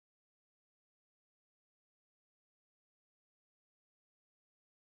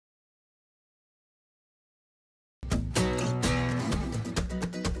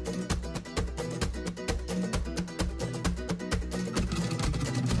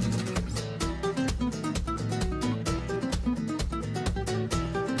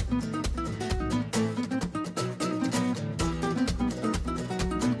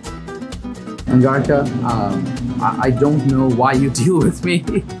Angarika, I don't know why you deal with me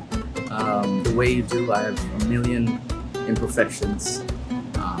the way you do. I have a million imperfections,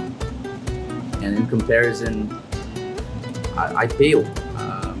 and in comparison, I pale.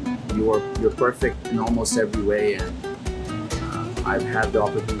 You're perfect in almost every way, and I've had the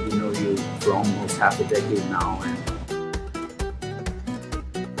opportunity to know you for almost half a decade now, and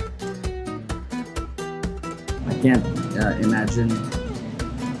I can't imagine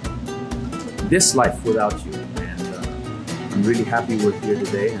this life without you. And I'm really happy we're here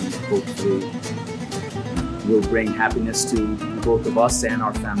today, and hopefully we'll bring happiness to both of us and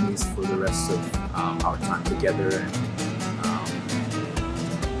our families for the rest of our time together, and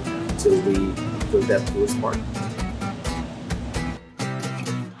till death do us part.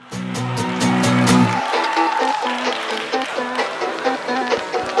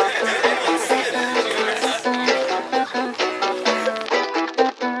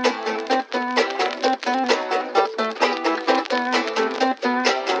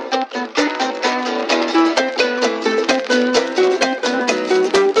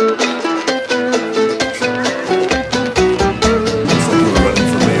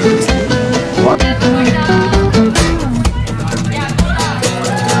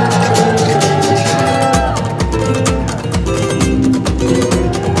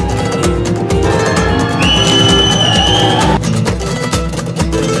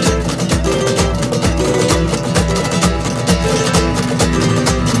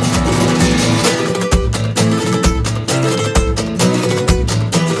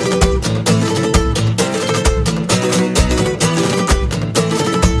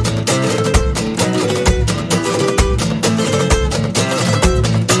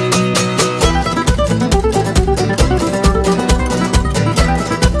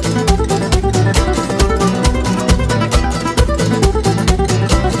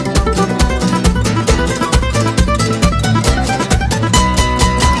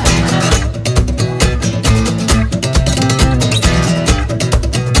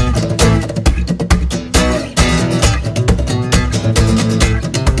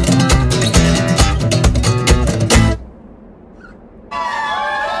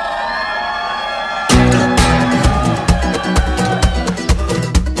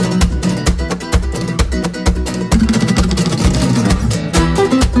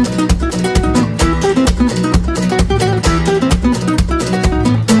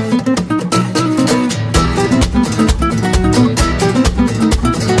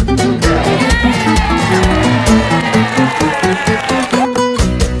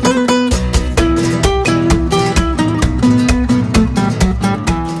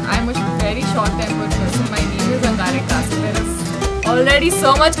 Already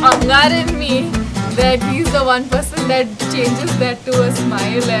so much anger in me that he's the one person that changes that to a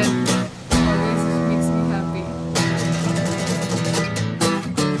smile, and